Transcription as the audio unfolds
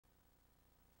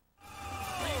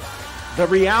The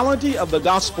Reality of the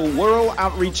Gospel World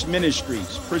Outreach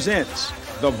Ministries presents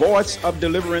the Voice of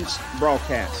Deliverance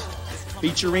broadcast,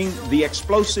 featuring the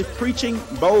explosive preaching,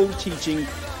 bold teaching,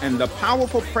 and the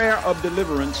powerful prayer of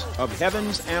deliverance of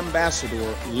Heaven's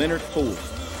Ambassador, Leonard Ford.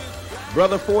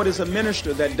 Brother Ford is a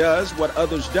minister that does what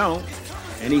others don't,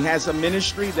 and he has a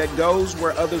ministry that goes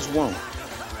where others won't.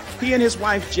 He and his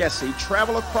wife, Jessie,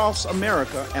 travel across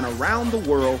America and around the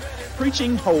world,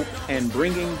 preaching hope and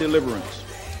bringing deliverance.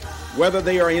 Whether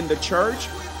they are in the church,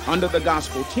 under the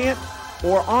gospel tent,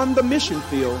 or on the mission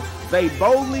field, they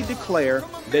boldly declare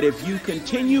that if you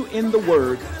continue in the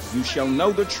word, you shall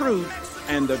know the truth,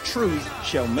 and the truth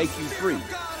shall make you free.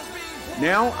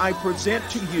 Now I present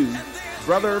to you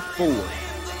Brother Ford.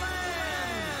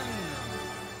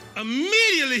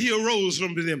 Immediately he arose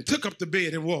from them, took up the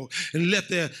bed and walked, and left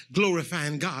there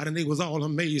glorifying God. And they was all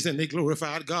amazed, and they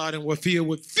glorified God and were filled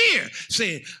with fear,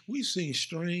 saying, we've seen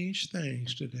strange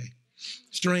things today.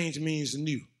 Strange means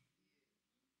new.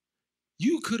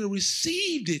 You could have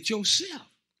received it yourself.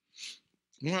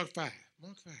 Mark 5.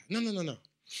 No.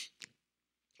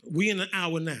 We in an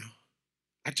hour now.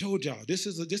 I told y'all,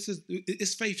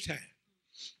 it's faith time.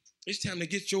 It's time to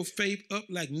get your faith up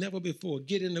like never before.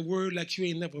 Get in the word like you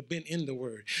ain't never been in the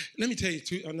word. Let me tell you,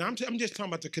 too, I'm just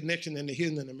talking about the connection and the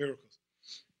healing and the miracles.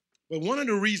 But one of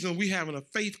the reasons we having a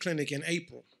faith clinic in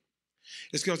April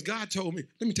is because God told me,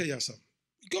 let me tell y'all something.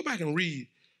 Go back and read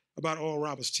about Oral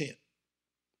Roberts' tent.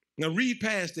 Now read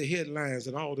past the headlines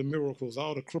and all the miracles,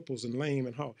 all the cripples and lame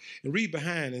and halt, and read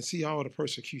behind and see all the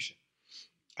persecution,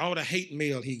 all the hate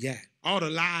mail he got, all the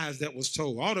lies that was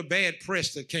told, all the bad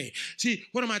press that came. See,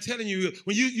 what am I telling you?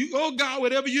 When you oh God,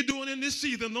 whatever you're doing in this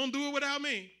season, don't do it without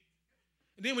me.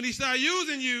 And then when he started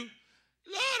using you,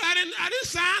 Lord, I didn't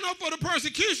sign up for the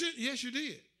persecution. Yes, you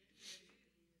did.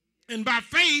 And by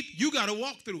faith, you got to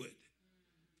walk through it.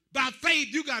 By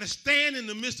faith, you got to stand in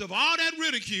the midst of all that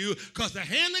ridicule because the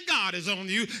hand of God is on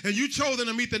you and you chosen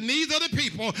to meet the needs of the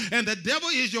people, and the devil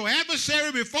is your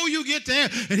adversary before you get there,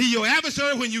 and he's your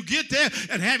adversary when you get there.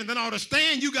 And having done all to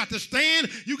stand, you got to stand.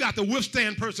 You got to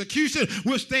withstand persecution,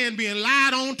 withstand being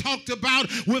lied on, talked about,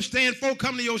 withstand folk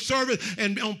coming to your service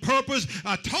and on purpose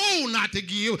told not to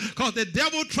give because the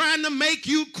devil trying to make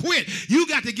you quit. You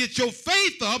got to get your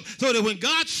faith up so that when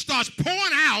God starts pouring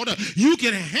out, you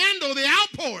can handle the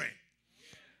outpouring.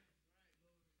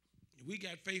 We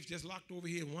got faith just locked over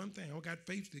here in one thing. I got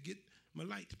faith to get my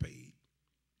lights paid.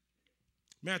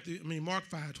 Mark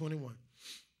 5:21.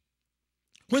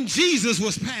 When Jesus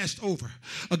was passed over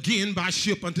again by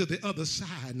ship unto the other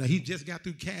side. Now, he just got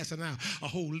through casting out a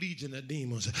whole legion of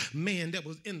demons. Man that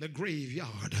was in the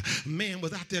graveyard. Man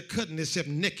was out there cutting himself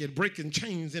naked, breaking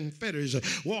chains and fetters,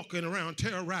 walking around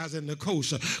terrorizing the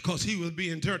coast because he was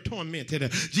being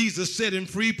tormented. Jesus set him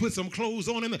free, put some clothes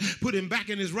on him, put him back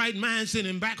in his right mind, sent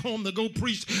him back home to go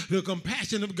preach the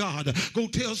compassion of God. Go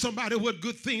tell somebody what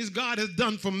good things God has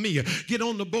done for me. Get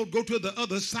on the boat, go to the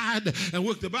other side, and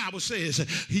what the Bible says,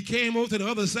 he came over to the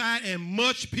other side, and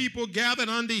much people gathered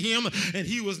unto him, and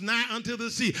he was nigh unto the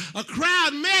sea. A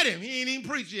crowd met him. He ain't even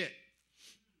preached yet.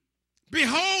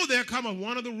 Behold, there cometh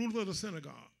one of the rulers of the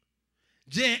synagogue,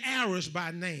 Jairus by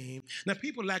name. Now,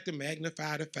 people like to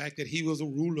magnify the fact that he was a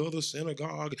ruler of the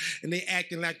synagogue, and they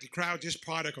acting like the crowd just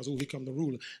parted because, oh, here come the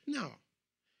ruler. No.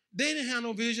 They didn't have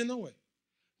no vision, no way.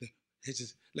 It's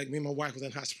just like me and my wife was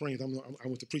in Hot Springs. I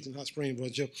went to preach in Hot Springs,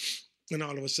 Brother Joe, and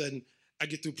all of a sudden, I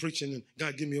get through preaching, and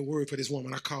God give me a word for this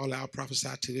woman. I call out, prophesy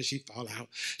to her. She fall out.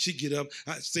 She get up.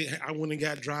 I went and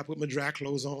got dry, put my dry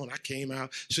clothes on. I came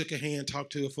out, shook her hand,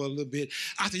 talked to her for a little bit.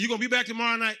 I said, you going to be back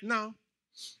tomorrow night? No.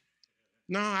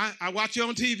 I watch you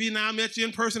on TV. Now I met you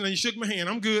in person, and you shook my hand.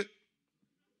 I'm good.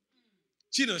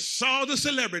 She done saw the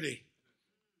celebrity.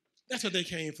 That's what they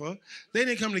came for. They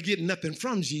didn't come to get nothing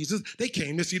from Jesus. They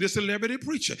came to see the celebrity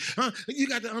preacher. You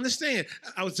got to understand.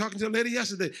 I was talking to a lady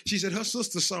yesterday. She said her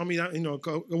sister saw me, a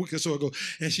week or so ago,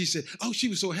 and she said, oh, she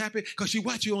was so happy because she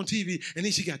watched you on TV, and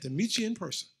then she got to meet you in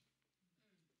person.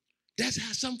 That's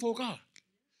how some folk are.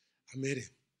 I met him.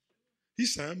 He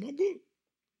signed my book.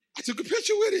 I took a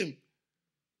picture with him.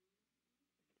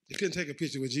 You couldn't take a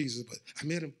picture with Jesus, but I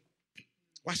met him.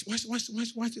 Watch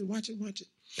it.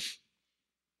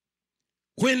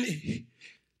 When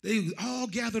they all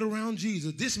gathered around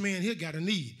Jesus, this man here got a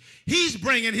need. He's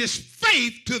bringing his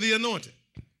faith to the anointed.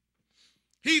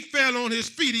 He fell on his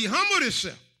feet. He humbled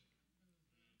himself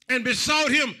and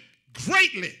besought him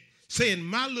greatly, saying,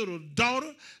 my little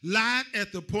daughter lied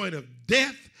at the point of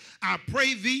death. I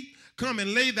pray thee, come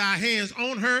and lay thy hands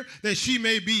on her that she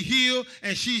may be healed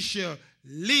and she shall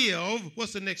live.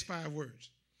 What's the next 5 words?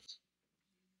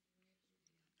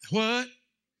 What?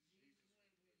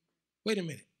 Wait a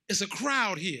minute. It's a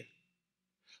crowd here.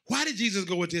 Why did Jesus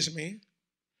go with this man?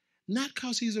 Not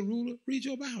because he's a ruler. Read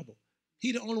your Bible.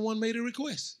 He the only one made a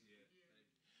request.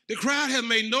 The crowd have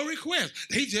made no request.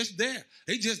 They just there.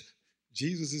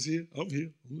 Jesus is here. I'm here.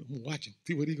 I'm going to watch him.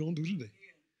 See what he going to do today.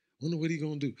 Wonder what he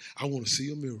going to do. I want to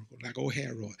see a miracle. Like old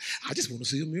Harold. I just want to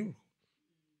see a miracle.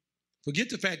 Forget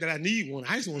the fact that I need one.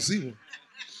 I just want to see one.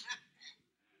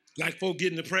 Like folk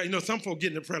get in the prayer. You know, some folk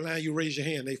get in the prayer line, you raise your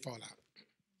hand, they fall out.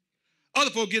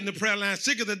 Other folk get in the prayer line,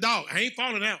 sick as a dog. I ain't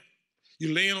falling out.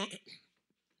 You laying on,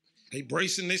 they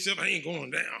bracing themselves, I ain't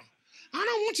going down. I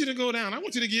don't want you to go down. I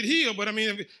want you to get healed. But I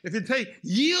mean, if it take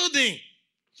yielding,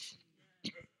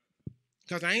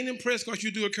 because I ain't impressed because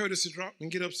you do a courtesy drop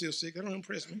and get up still sick. That don't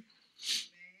impress me.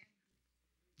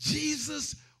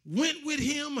 Jesus went with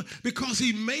him because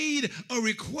he made a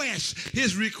request.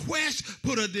 His request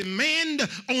put a demand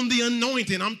on the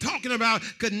anointing. I'm talking about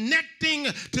connecting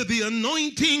to the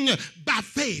anointing by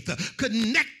faith,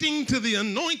 connecting to the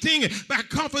anointing by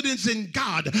confidence in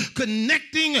God,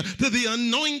 connecting to the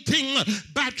anointing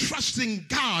by trusting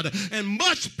God. And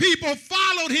much people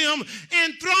followed him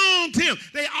and thronged him.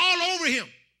 They all over him.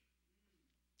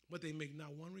 But they make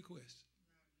not one request.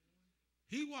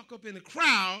 He walk up in the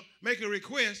crowd, make a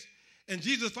request, and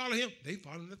Jesus follow him. They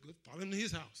follow him to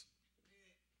his house.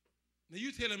 Now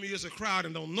you telling me it's a crowd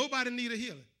and don't nobody need a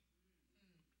healing?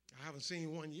 I haven't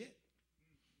seen one yet.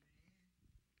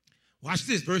 Watch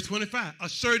this, verse 25. A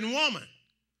certain woman.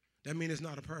 That means it's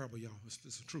not a parable, y'all.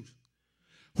 It's the truth.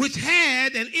 Which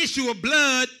had an issue of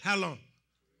blood, how long?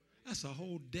 That's a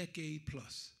whole decade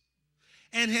plus.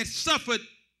 And had suffered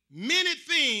many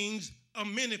things of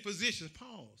many physicians.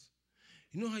 Pause.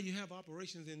 You know how you have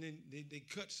operations and then they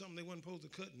cut something they weren't supposed to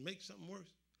cut and make something worse?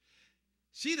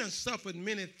 She done suffered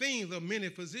many things of many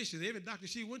physicians. Every doctor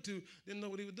she went to didn't know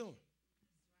what he was doing.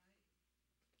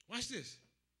 Watch this.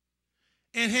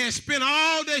 And had spent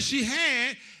all that she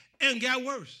had and got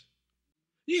worse.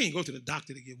 You ain't go to the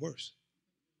doctor to get worse.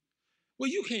 Well,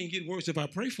 you can't get worse if I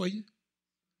pray for you.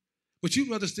 But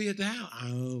you'd rather stay at the house.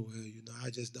 Oh, well, you know,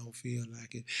 I just don't feel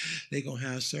like it. They're going to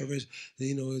have service.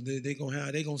 You know, they're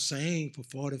going to sing for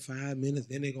 45 minutes.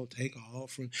 Then they're going to take an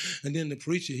offering. And then the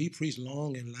preacher, he preached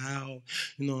long and loud.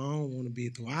 You know, I don't want to be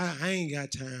through. I ain't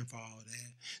got time for all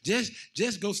that.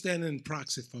 Just go stand in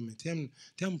proxy for me. Tell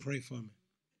them pray for me.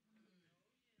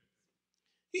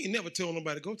 He ain't never told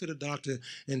nobody, go to the doctor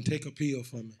and take a pill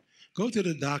for me. Go to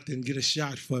the doctor and get a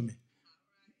shot for me.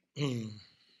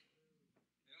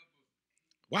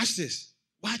 Watch this.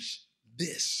 Watch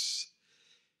this.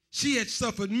 She had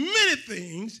suffered many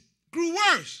things, grew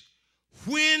worse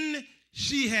when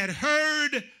she had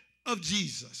heard of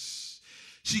Jesus.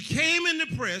 She came in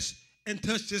the press and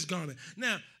touched his garment.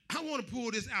 Now, I want to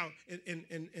pull this out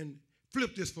and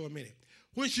flip this for a minute.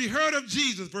 When she heard of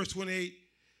Jesus, verse 28,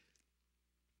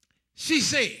 she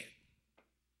said,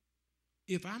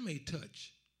 if I may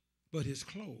touch but his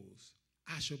clothes,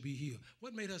 I shall be healed.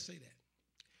 What made her say that?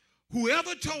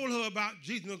 Whoever told her about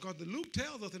Jesus, because Luke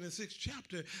tells us in the 6th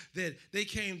chapter that they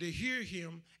came to hear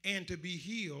him and to be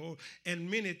healed, and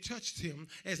many touched him.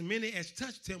 As many as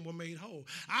touched him were made whole.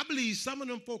 I believe some of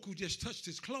them folk who just touched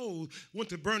his clothes went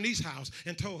to Bernice's house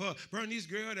and told her, Bernice,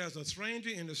 girl, there's a stranger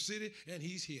in the city and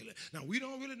he's healing. Now, we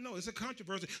don't really know. It's a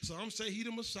controversy. Some say he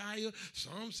the Messiah.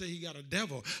 Some say he got a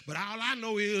devil. But all I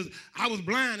know is I was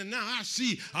blind and now I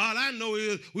see. All I know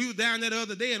is we was down there the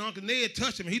other day and Uncle Ned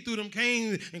touched him. He threw them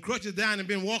canes and crutches down and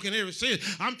been walking ever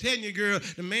since. I'm telling you, girl,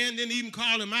 the man didn't even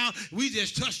call him out. We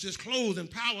just touched his clothes and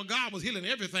power of God was healing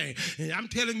everything. And I'm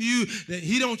telling you that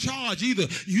he don't charge either.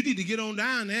 You need to get on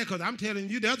down there because I'm telling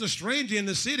you there's a stranger in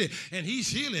the city and he's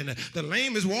healing. The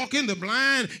lame is walking, the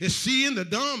blind is seeing, the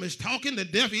dumb is talking, the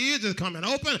deaf ears is coming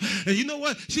open. And you know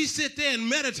what? She sit there and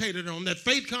meditated on that.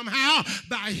 Faith come how?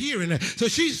 By hearing. So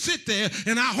she sit there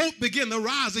and our hope began to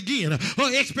rise again.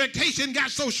 Her expectation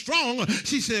got so strong.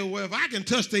 She said, well, if I can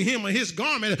touch the hem of his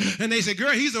garment. And they said,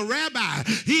 girl, he's a rabbi.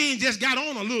 He ain't just got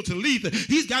on a little tallit.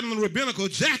 He's got on a rabbinical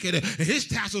jacket and his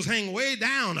tassels hang way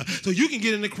down. So you can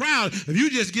get in the crowd. If you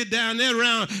just get down there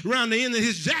around the end of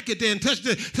his jacket there and touch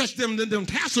them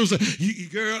tassels,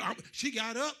 girl, she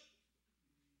got up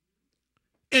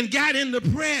and got in the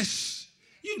press.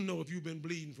 You know, if you've been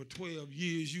bleeding for 12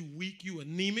 years, you weak, you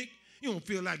anemic. You don't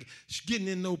feel like getting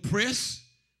in no press.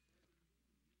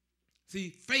 See,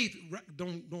 faith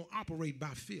don't operate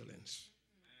by feelings.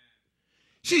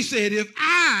 She said, if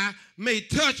I may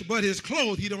touch but his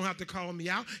clothes, he don't have to call me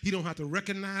out. He don't have to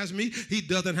recognize me. He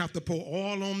doesn't have to pour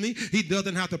oil on me. He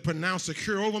doesn't have to pronounce a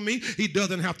cure over me. He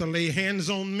doesn't have to lay hands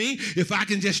on me. If I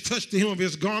can just touch the hem of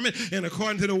his garment, and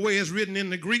according to the way it's written in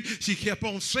the Greek, she kept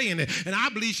on saying it. And I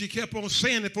believe she kept on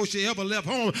saying it before she ever left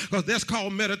home, because that's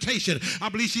called meditation. I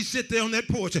believe she sit there on that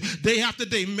porch day after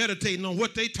day meditating on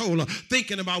what they told her,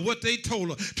 thinking about what they told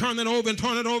her, turning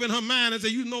it over in her mind and say,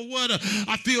 you know what?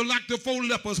 I feel like the 4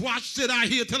 lepers. Why sit I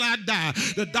here till I die?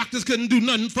 The doctors couldn't do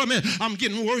nothing for me. I'm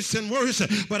getting worse and worse.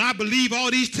 But I believe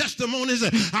all these testimonies.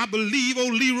 I believe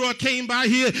old Leroy came by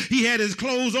here. He had his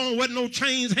clothes on, wasn't no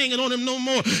chains hanging on him no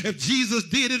more. If Jesus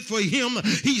did it for him,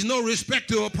 he's no respect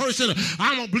to a person.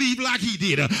 I don't believe like he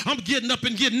did. I'm getting up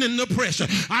and getting in the pressure.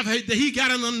 I've heard that he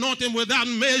got an anointing without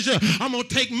measure. I'm going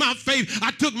to take my faith.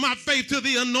 I took my faith to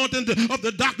the anointing of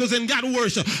the doctors and got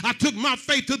worse. I took my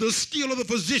faith to the skill of the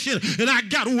physician and I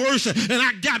got worse and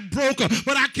I got broke.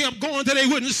 But I kept going till they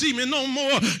wouldn't see me no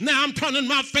more. Now I'm turning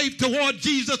my faith toward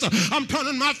Jesus. I'm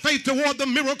turning my faith toward the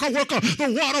miracle worker,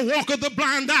 the water walker, the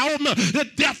blind eye opener, the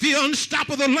deaf ear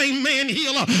unstopper, the lame man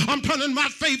healer. I'm turning my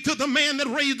faith to the man that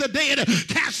raised the dead,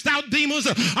 cast out demons.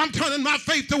 I'm turning my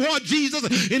faith toward Jesus.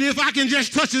 And if I can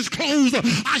just touch his clothes,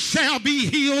 I shall be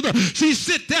healed. She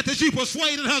sit there till she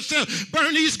persuaded herself,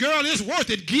 Bernice, girl, it's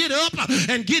worth it. Get up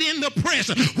and get in the press.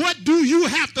 What do you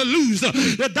have to lose?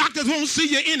 The doctors won't see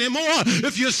you anymore.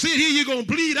 If you sit here, you're going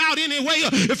to bleed out anyway.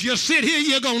 If you sit here,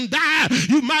 you're going to die.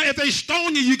 You might, if they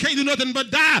stone you, you can't do nothing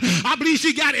but die. I believe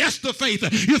she got Esther faith.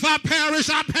 If I perish,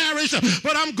 I perish,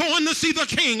 but I'm going to see the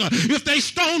king. If they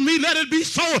stone me, let it be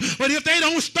so. But if they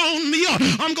don't stone me,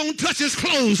 I'm going to touch his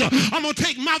clothes. I'm going to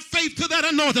take my faith to that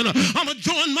anointing. I'm going to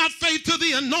join my faith to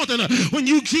the anointing. When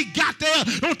she got there,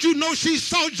 don't you know she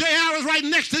saw Jairus right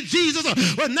next to Jesus?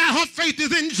 But now her faith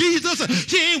is in Jesus.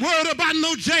 She ain't worried about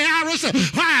no Jairus.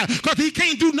 Why? Because he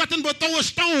can't do nothing but throw a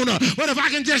stone. But if I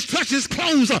can just touch his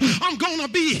clothes, I'm going to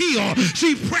be healed.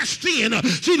 She pressed in.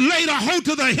 She laid a hold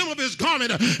to the hem of his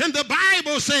garment. And the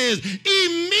Bible says,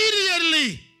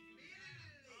 immediately,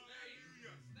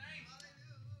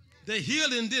 the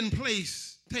healing didn't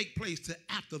take place till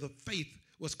after the faith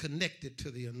was connected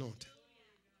to the anointing.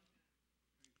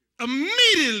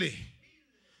 Immediately,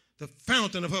 the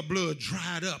fountain of her blood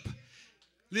dried up.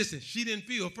 Listen, she didn't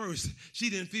feel first. She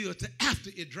didn't feel till after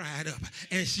it dried up.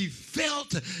 And she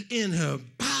felt in her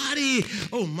body,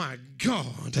 oh my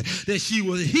God, that she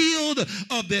was healed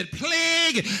of that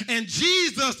plague. And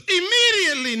Jesus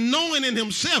immediately knowing in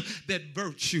himself that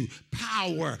virtue,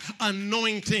 power,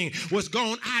 anointing was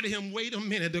gone out of him. Wait a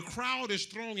minute, the crowd is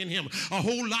thronging him. A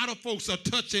whole lot of folks are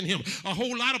touching him. A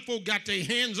whole lot of folks got their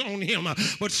hands on him.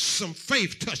 But some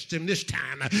faith touched him this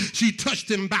time. She touched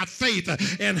him by faith.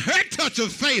 And her touch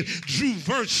of faith drew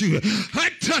virtue. Her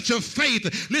touch of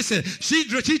faith, listen,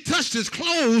 she touched his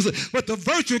clothes, but the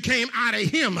virtue came out of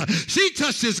him. She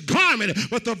touched his garment,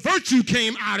 but the virtue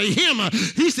came out of him.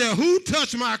 He said, who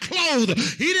touched my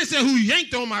clothes? He didn't say who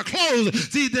yanked on my clothes.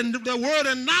 See, the word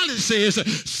of knowledge says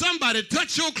somebody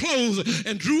touched your clothes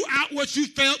and drew out what you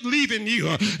felt leaving you.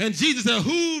 And Jesus said,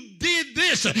 who did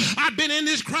this? I've been in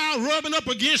this crowd rubbing up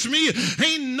against me.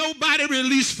 Ain't nobody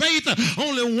released faith.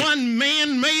 Only one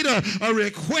man made a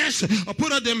request or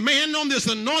put a demand on this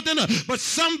anointing, but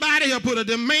somebody put a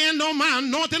demand on my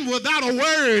anointing without a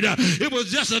word. It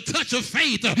was just a touch of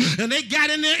faith. And they got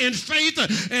in there in faith,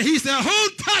 and he said, who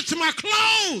touched my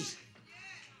clothes?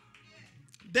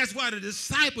 That's why the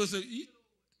disciples are,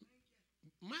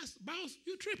 my boss,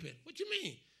 you tripping. What you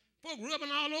mean? Folk rubbing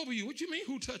all over you. What you mean,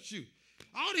 who touched you?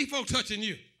 All these folk touching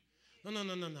you. No.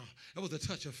 That was a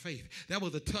touch of faith. That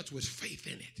was a touch with faith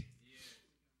in it.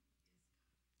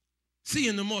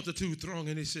 Seeing the multitude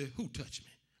thronging, he said, who touched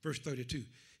me? Verse 32.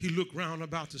 He looked round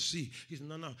about to see. He said,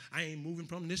 no, I ain't moving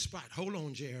from this spot. Hold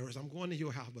on, Jairus. I'm going to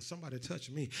your house, but somebody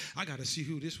touched me. I got to see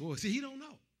who this was. See, he don't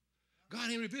know. God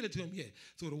ain't revealed it to him yet.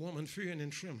 So the woman fearing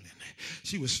and trembling.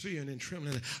 She was fearing and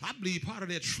trembling. I believe part of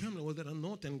that trembling was that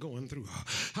anointing going through her.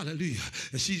 Hallelujah.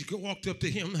 And she walked up to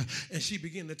him and she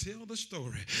began to tell the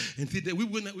story. And we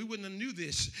wouldn't have knew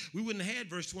this. We wouldn't have had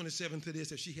verse 27 to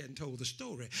this if she hadn't told the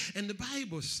story. And the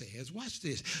Bible says, watch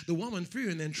this. The woman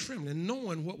fearing and trembling,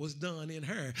 knowing what was done in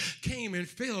her, came and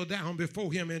fell down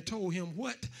before him and told him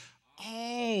what?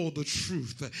 All the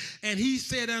truth. And he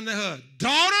said unto her,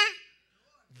 daughter,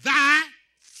 thy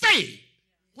faith.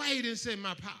 Why he didn't say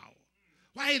my power?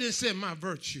 Why he didn't say my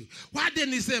virtue? Why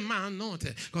didn't he say my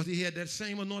anointing? Because he had that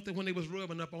same anointing when they was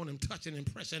rubbing up on him, touching and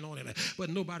pressing on him. But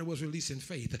nobody was releasing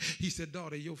faith. He said,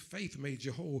 daughter, your faith made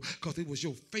you whole because it was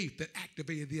your faith that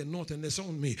activated the anointing that's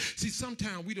on me. See,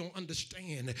 sometimes we don't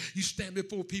understand. You stand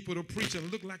before people to preach and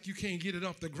look like you can't get it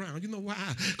off the ground. You know why?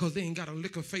 Because they ain't got a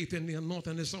lick of faith in the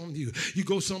anointing that's on you. You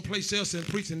go someplace else and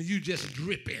preach and you just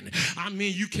dripping. I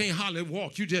mean, you can't hardly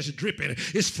walk. You just dripping.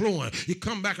 It's flowing. You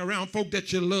come back around folk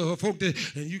that you love, folk that,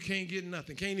 and you can't get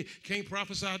nothing. Can't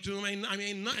prophesy to them.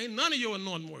 Ain't none of your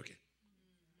anointing working.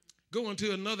 Go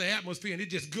into another atmosphere and it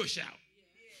just gush out.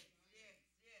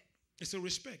 It's a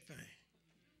respect thing.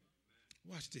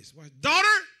 Watch this. Daughter,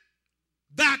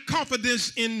 thy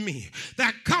confidence in me,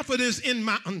 thy confidence in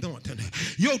my anointing,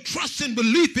 your trust and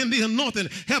belief in the anointing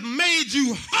have made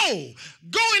you whole.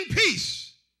 Go in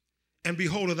peace and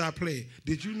behold thy plague.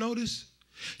 Did you notice?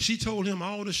 She told him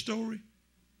all the story.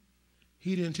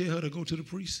 He didn't tell her to go to the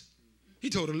priest. He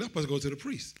told the leper to go to the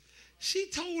priest. She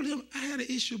told him, I had an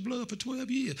issue of blood for 12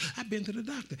 years. I've been to the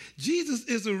doctor. Jesus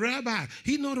is a rabbi.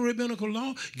 He know the rabbinical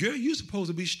law. Girl, you're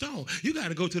supposed to be stoned. You got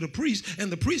to go to the priest,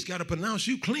 and the priest got to pronounce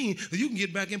you clean so you can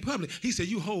get back in public. He said,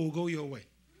 you whole, go your way.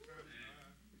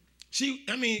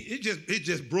 It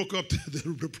just broke up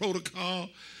the protocol.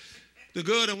 The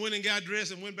girl that went and got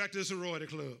dressed and went back to the sorority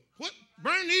club. What?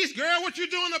 Bernice, girl, what you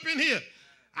doing up in here?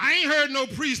 I ain't heard no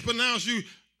priest pronounce you.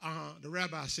 The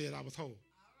rabbi said I was whole. All right.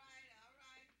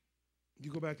 You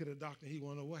go back to the doctor, he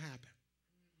want to know what happened.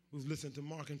 We was listening to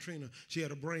Mark and Trina. She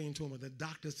had a brain tumor. The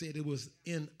doctor said it was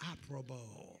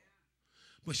inoperable.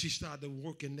 But she started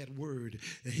working that word,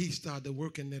 and he started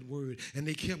working that word, and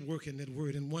they kept working that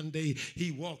word. And one day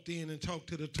he walked in and talked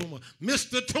to the tumor.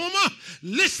 Mr. Tumor,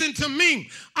 listen to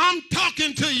me. I'm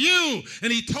talking to you.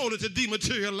 And he told her to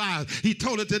dematerialize. He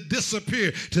told her to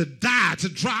disappear, to die, to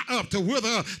dry up, to wither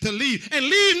up, to leave, and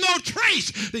leave no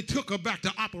trace. They took her back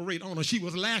to operate on her. She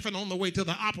was laughing on the way to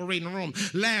the operating room,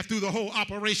 laughed through the whole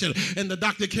operation. And the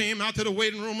doctor came out to the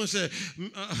waiting room and said,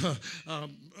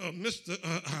 Mr.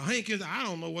 Hankins, I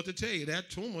don't know what to tell you. That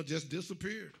tumor just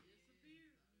disappeared.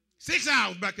 6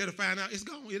 hours back there to find out it's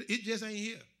gone. It just ain't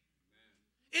here.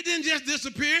 It didn't just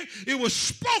disappear. It was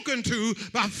spoken to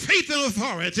by faith and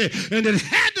authority, and it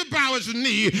had to bow its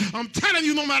knee. I'm telling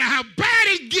you, no matter how bad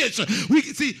it gets, we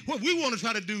can see what we want to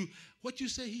try to do. What you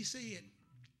say he said.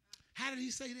 How did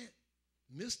he say that?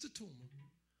 Mr. Tumor,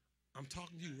 I'm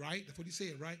talking to you, right? That's what he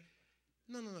said, right?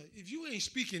 No. If you ain't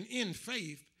speaking in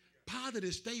faith,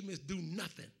 positive statements do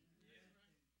nothing.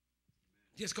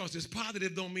 Just because it's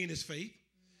positive don't mean it's faith.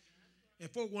 And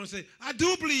folk want to say, I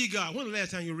do believe God. When was the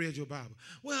last time you read your Bible?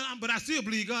 Well, but I still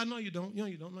believe God. No, you don't. No,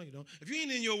 you don't. If you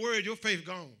ain't in your word, your faith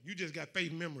gone. You just got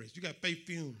faith memories. You got faith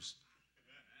fumes.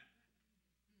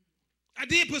 I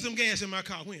did put some gas in my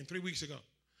car. When? 3 weeks ago.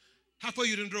 How far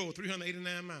you done drove?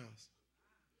 389 miles.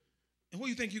 And where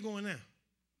you think you're going now?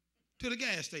 To the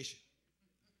gas station.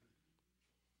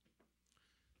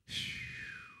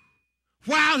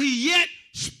 While he yet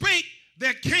spake,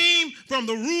 there came from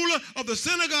the ruler of the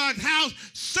synagogue's house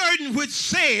certain which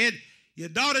said, your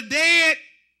daughter dead.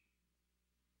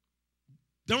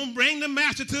 Don't bring the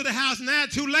master to the house now.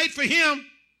 Too late for him.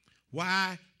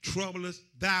 Why troublest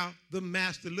thou the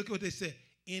master? Look at what they said.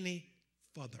 Any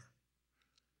further.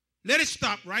 Let it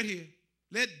stop right here.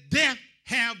 Let death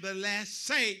have the last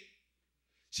say.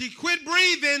 She quit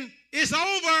breathing. It's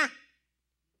over.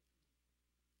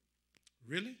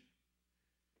 Really?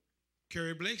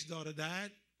 Carrie Blake's daughter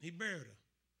died. He buried her.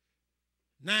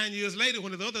 9 years later,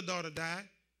 when his other daughter died,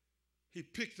 he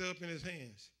picked her up in his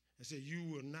hands and said, you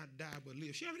will not die but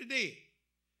live. She already dead.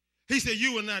 He said,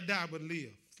 you will not die but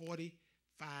live.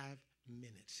 45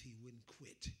 minutes. He wouldn't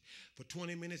quit. For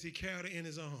 20 minutes, he carried her in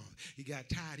his arms. He got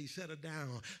tired. He set her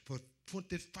down for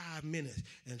 25 minutes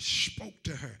and spoke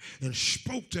to her and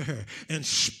spoke to her and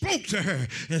spoke to her.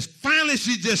 And finally,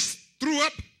 she just threw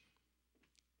up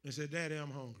and said, Daddy,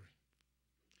 I'm hungry.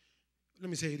 Let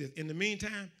me say this. In the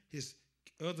meantime, his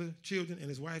other children and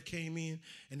his wife came in,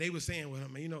 and they were saying with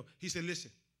him, he said, listen,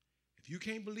 if you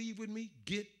can't believe with me,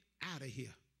 get out of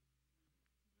here.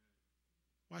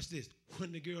 Watch this.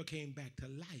 When the girl came back to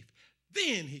life,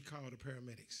 then he called the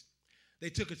paramedics. They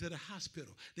took her to the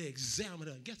hospital. They examined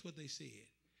her, and guess what they said?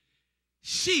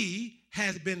 She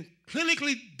has been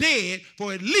clinically dead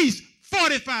for at least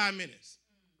 45 minutes.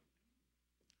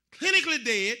 Clinically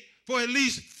dead for at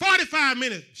least 45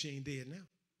 minutes. She ain't dead now.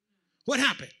 What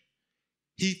happened?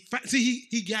 He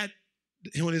got,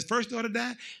 when his first daughter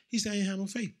died, he said, I ain't have no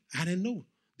faith. I didn't know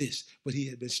this, but he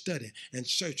had been studying and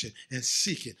searching and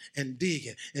seeking and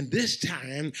digging. And this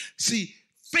time,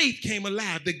 faith came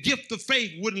alive. The gift of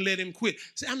faith wouldn't let him quit.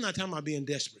 See, I'm not talking about being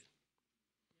desperate.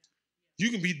 You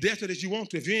can be desperate as you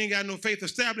want to. If you ain't got no faith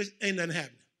established, ain't nothing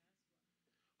happening.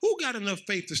 Who got enough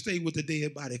faith to stay with the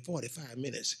dead body 45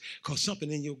 minutes? Because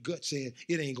something in your gut said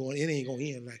it ain't going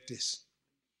to end like this.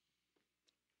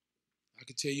 I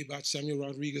could tell you about Samuel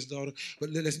Rodriguez's daughter,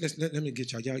 but let me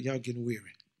get y'all. Y'all getting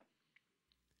weary.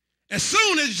 As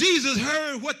soon as Jesus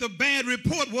heard what the bad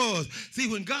report was, see,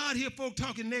 when God hear folk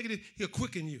talking negative, he'll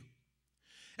quicken you.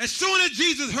 As soon as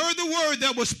Jesus heard the word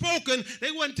that was spoken,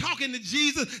 they wasn't talking to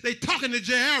Jesus, they talking to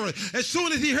Jairus. As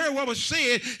soon as he heard what was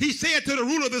said, he said to the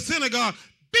ruler of the synagogue,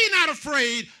 be not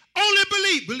afraid, only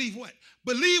believe. Believe what?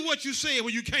 Believe what you said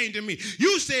when you came to me.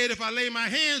 You said if I lay my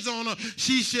hands on her,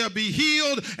 she shall be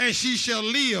healed and she shall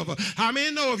live. How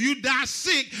many know if you die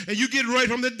sick and you get right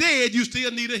from the dead, you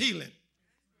still need a healing?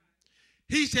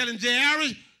 He's telling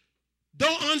Jairus,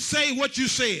 don't unsay what you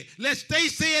said. Let stay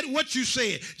said what you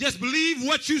said. Just believe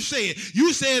what you said.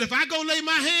 You said if I go lay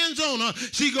my hands on her,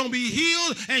 she's going to be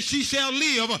healed and she shall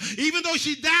live. Even though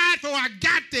she died before I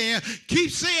got there, keep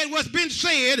saying what's been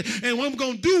said, and I'm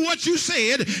going to do what you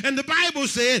said. And the Bible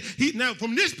said, now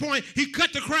from this point, he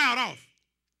cut the crowd off.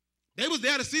 They was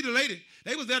there to see the lady.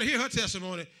 They was there to hear her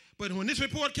testimony. But when this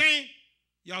report came,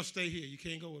 y'all stay here. You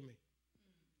can't go with me.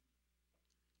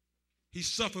 He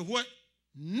suffered what?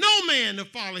 No man to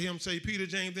follow him, say Peter,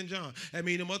 James, and John. I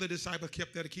mean, them other disciples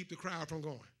kept there to keep the crowd from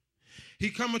going. He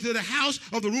come into the house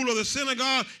of the ruler of the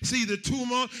synagogue, see the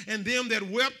tumult and them that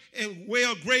wept and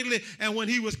wailed greatly. And when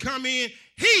he was come in,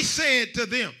 he said to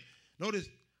them, notice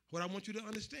what I want you to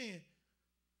understand.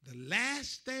 The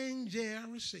last thing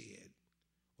Jairus said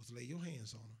was lay your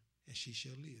hands on her and she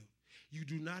shall live. You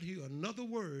do not hear another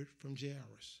word from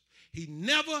Jairus. He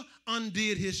never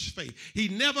undid his faith. He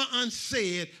never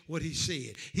unsaid what he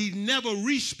said. He never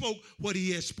respoke what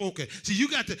he had spoken. See, you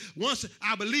got to, once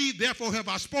I believe, therefore have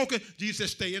I spoken, Jesus said,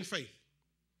 stay in faith.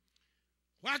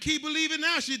 Why keep believing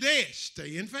now? She's dead.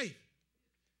 Stay in faith.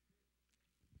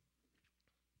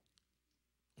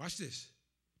 Watch this.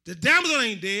 The damsel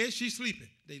ain't dead. She's sleeping.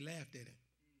 They laughed at him.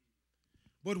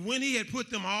 But when he had put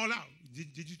them all out,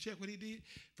 did you check what he did?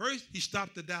 First, he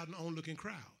stopped the doubting, onlooking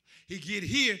crowd. He get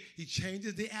here, he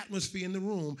changes the atmosphere in the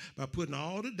room by putting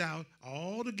all the doubt,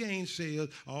 all the gainsayers,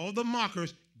 all the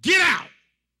mockers, get out.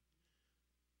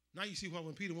 Now you see why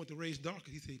when Peter went to raise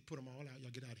darkness, he said, put them all out,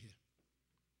 y'all get out of here.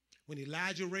 When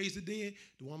Elijah raised the dead,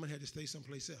 the woman had to stay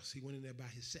someplace else. He went in there by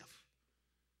himself.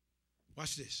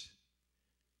 Watch this.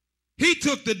 He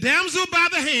took the damsel by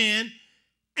the hand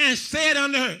and said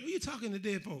unto her, who are you talking to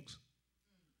dead folks?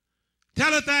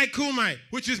 Talitha kumai,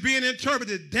 which is being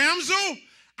interpreted, damsel,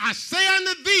 I say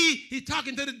unto thee, he's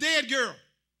talking to the dead girl.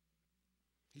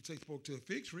 He spoke to a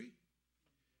fig tree.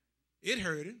 It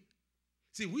heard him.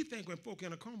 See, we think when folk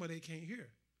in a coma, they can't hear.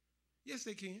 Yes,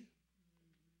 they can.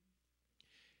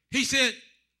 He said,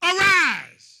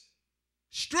 arise.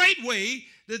 Straightway,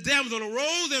 the damsel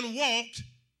arose and walked.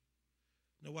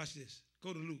 Now watch this.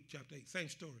 Go to Luke chapter 8. Same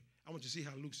story. I want you to see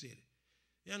how Luke said it.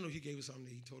 Yeah, I know he gave us something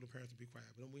that he told the parents to be quiet,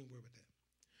 but we ain't worry about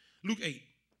that. Luke 8.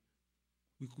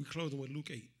 We closing with Luke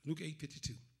 8. Luke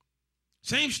 8:52.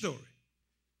 Same story.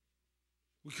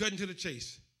 We cut into the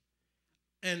chase.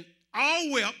 And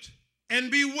all wept and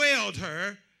bewailed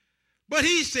her, but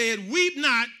he said, weep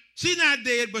not, she's not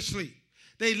dead, but sleep.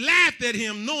 They laughed at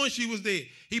him, knowing she was dead.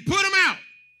 He put him out,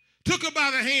 took her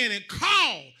by the hand, and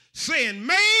called, saying,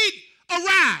 maid,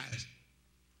 arise.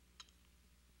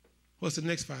 What's the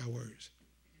next 5 words?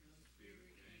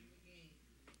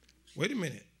 Wait a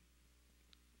minute.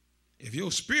 If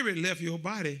your spirit left your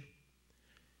body,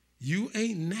 you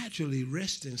ain't naturally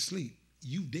rest and sleep.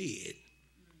 You dead.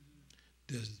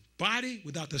 The body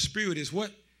without the spirit is what?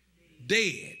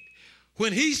 Dead.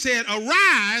 When he said,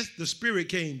 arise, the spirit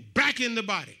came back in the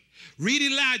body. Read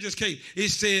Elijah's case. It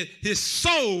said his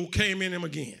soul came in him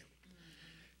again.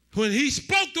 When he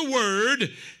spoke the word,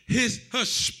 her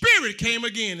spirit came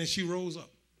again and she rose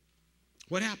up.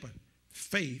 What happened?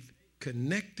 Faith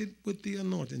connected with the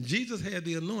anointing. Jesus had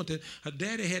the anointing. Her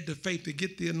daddy had the faith to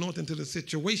get the anointing to the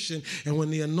situation. And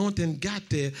when the anointing got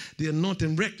there, the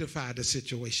anointing rectified the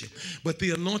situation. But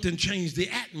the anointing changed the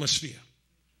atmosphere.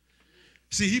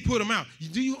 See, he put them out.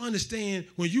 Do you understand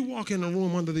when you walk in a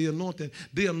room under the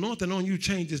anointing on you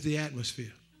changes the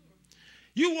atmosphere.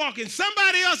 You walk in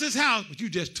somebody else's house, but you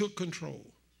just took control.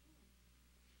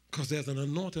 Because there's an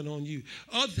anointing on you.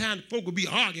 Other times, folk will be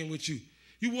arguing with you.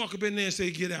 You walk up in there and say,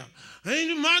 get out.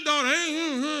 Ain't my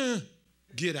daughter.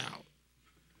 Get out.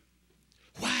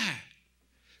 Why?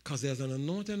 Because there's an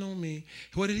anointing on me.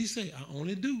 What did he say? I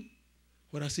only do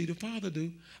what I see the Father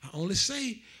do. I only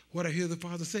say what I hear the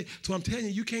Father say. So I'm telling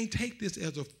you, you can't take this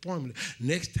as a formula.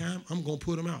 Next time, I'm going to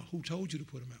put them out. Who told you to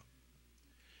put them out?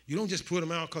 You don't just put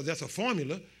them out because that's a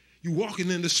formula. You're walking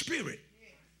in the Spirit.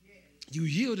 You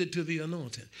yielded to the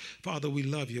anointing. Father, we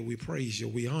love you. We praise you.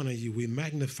 We honor you. We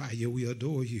magnify you. We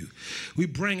adore you. We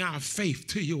bring our faith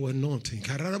to your anointing.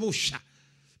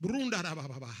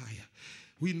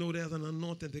 We know there's an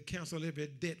anointing to cancel every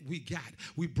debt we got.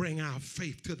 We bring our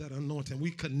faith to that anointing. We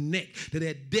connect to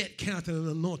that debt canceling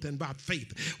anointing by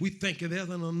faith. We think there's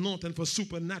an anointing for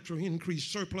supernatural increase,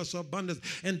 surplus, abundance,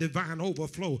 and divine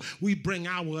overflow. We bring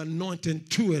our anointing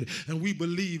to it, and we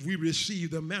believe we receive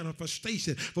the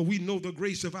manifestation. For we know the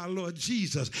grace of our Lord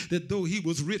Jesus, that though he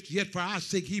was rich, yet for our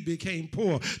sake he became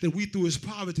poor, that we through his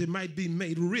poverty might be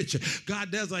made rich.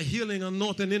 God, there's a healing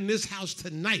anointing in this house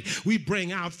tonight. We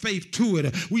bring our faith to it.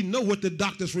 We know what the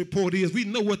doctor's report is. We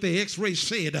know what the x-ray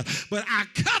said. But our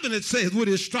covenant says with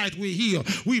his stripes we heal.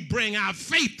 We bring our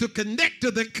faith to connect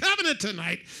to the covenant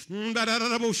tonight.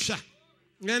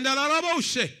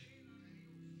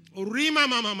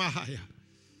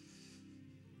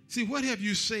 See, what have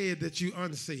you said that you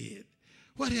unsaid?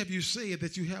 What have you said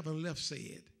that you haven't left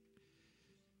said?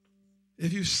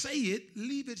 If you say it,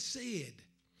 leave it said.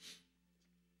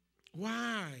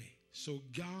 Why? So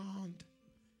God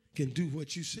can do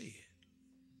what you said.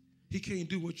 He can't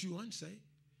do what you unsay.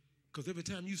 Because every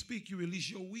time you speak, you release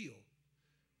your will.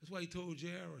 That's why he told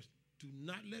Jairus, do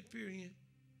not let fear in.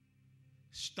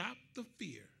 Stop the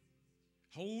fear.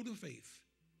 Hold the faith.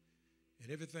 And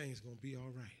everything's going to be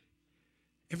all right.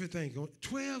 Everything going.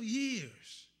 12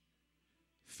 years.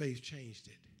 Faith changed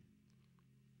it.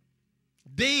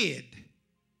 Dead.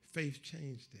 Faith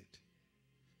changed it.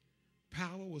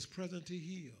 Power was present to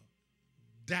heal.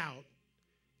 Doubt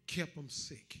kept him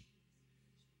sick.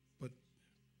 But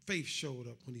faith showed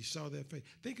up when he saw that faith.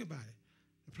 Think about it.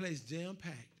 The place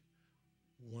jam-packed.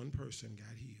 One person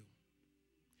got healed.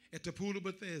 At the pool of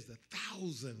Bethesda,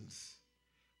 thousands.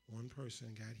 One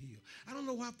person got healed. I don't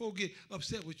know why folks get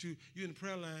upset with you. You're in the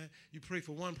prayer line. You pray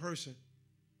for one person.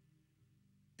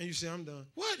 And you say, I'm done.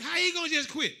 What? How you going to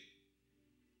just quit?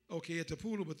 Okay, at the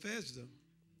pool of Bethesda,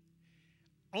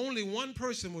 only one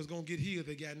person was going to get healed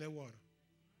that got in that water.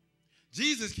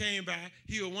 Jesus came by,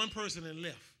 healed one person and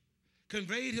left.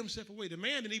 Conveyed himself away. The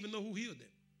man didn't even know who healed him.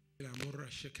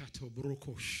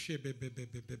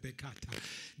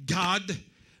 God,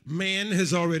 man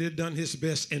has already done his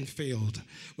best and failed.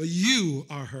 But you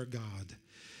are her God.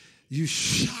 You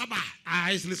Shabbat.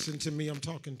 Eyes, listen to me. I'm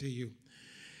talking to you.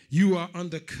 You are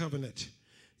under covenant.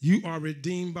 You are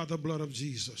redeemed by the blood of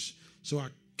Jesus. So I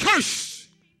curse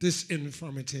this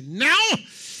infirmity. Now,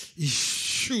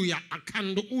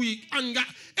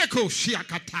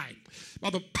 by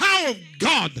the power of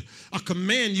God, I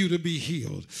command you to be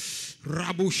healed.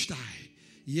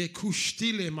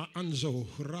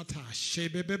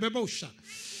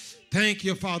 Thank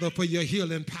you, Father, for your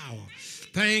healing power.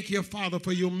 Thank you, Father,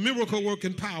 for your miracle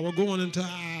working power going into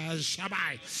our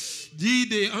Shabbat.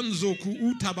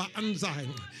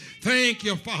 Thank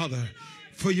you, Father,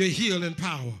 for your healing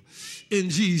power. In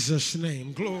Jesus'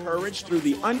 name, glory. Encouraged through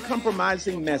the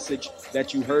uncompromising message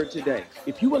that you heard today.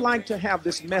 If you would like to have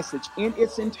this message in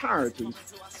its entirety,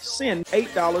 send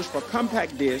 $8 for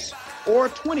compact disc or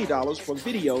 $20 for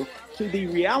video to the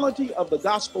Reality of the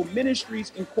Gospel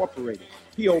Ministries Incorporated,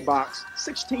 P.O. Box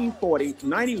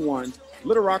 164091,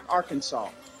 Little Rock, Arkansas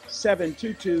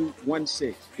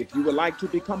 72216. If you would like to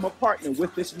become a partner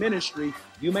with this ministry,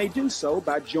 you may do so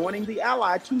by joining the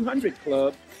Ally 200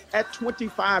 Club at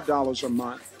 $25 a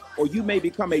month, or you may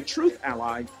become a Truth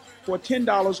Ally for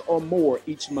 $10 or more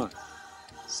each month.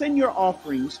 Send your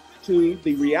offerings to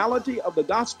the Reality of the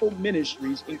Gospel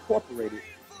Ministries Incorporated,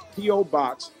 P.O.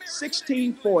 Box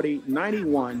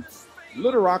 164091,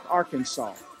 Little Rock,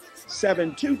 Arkansas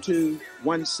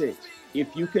 72216.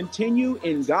 If you continue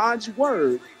in God's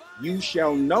word, you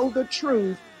shall know the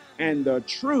truth, and the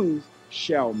truth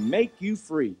shall make you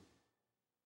free.